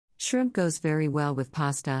Shrimp goes very well with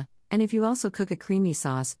pasta, and if you also cook a creamy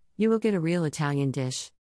sauce, you will get a real Italian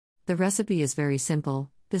dish. The recipe is very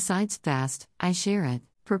simple, besides fast, I share it.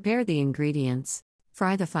 Prepare the ingredients.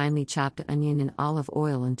 Fry the finely chopped onion in olive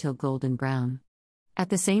oil until golden brown.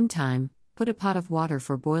 At the same time, put a pot of water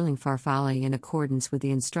for boiling farfalle in accordance with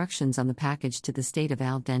the instructions on the package to the state of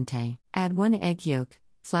al dente. Add 1 egg yolk,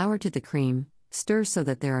 flour to the cream, stir so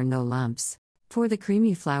that there are no lumps. Pour the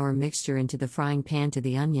creamy flour mixture into the frying pan to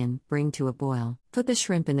the onion, bring to a boil. Put the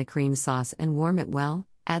shrimp in the cream sauce and warm it well,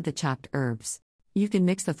 add the chopped herbs. You can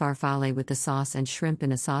mix the farfalle with the sauce and shrimp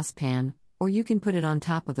in a saucepan, or you can put it on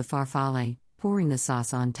top of the farfalle, pouring the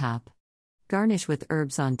sauce on top. Garnish with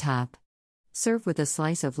herbs on top. Serve with a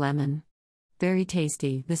slice of lemon. Very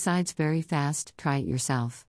tasty, besides very fast, try it yourself.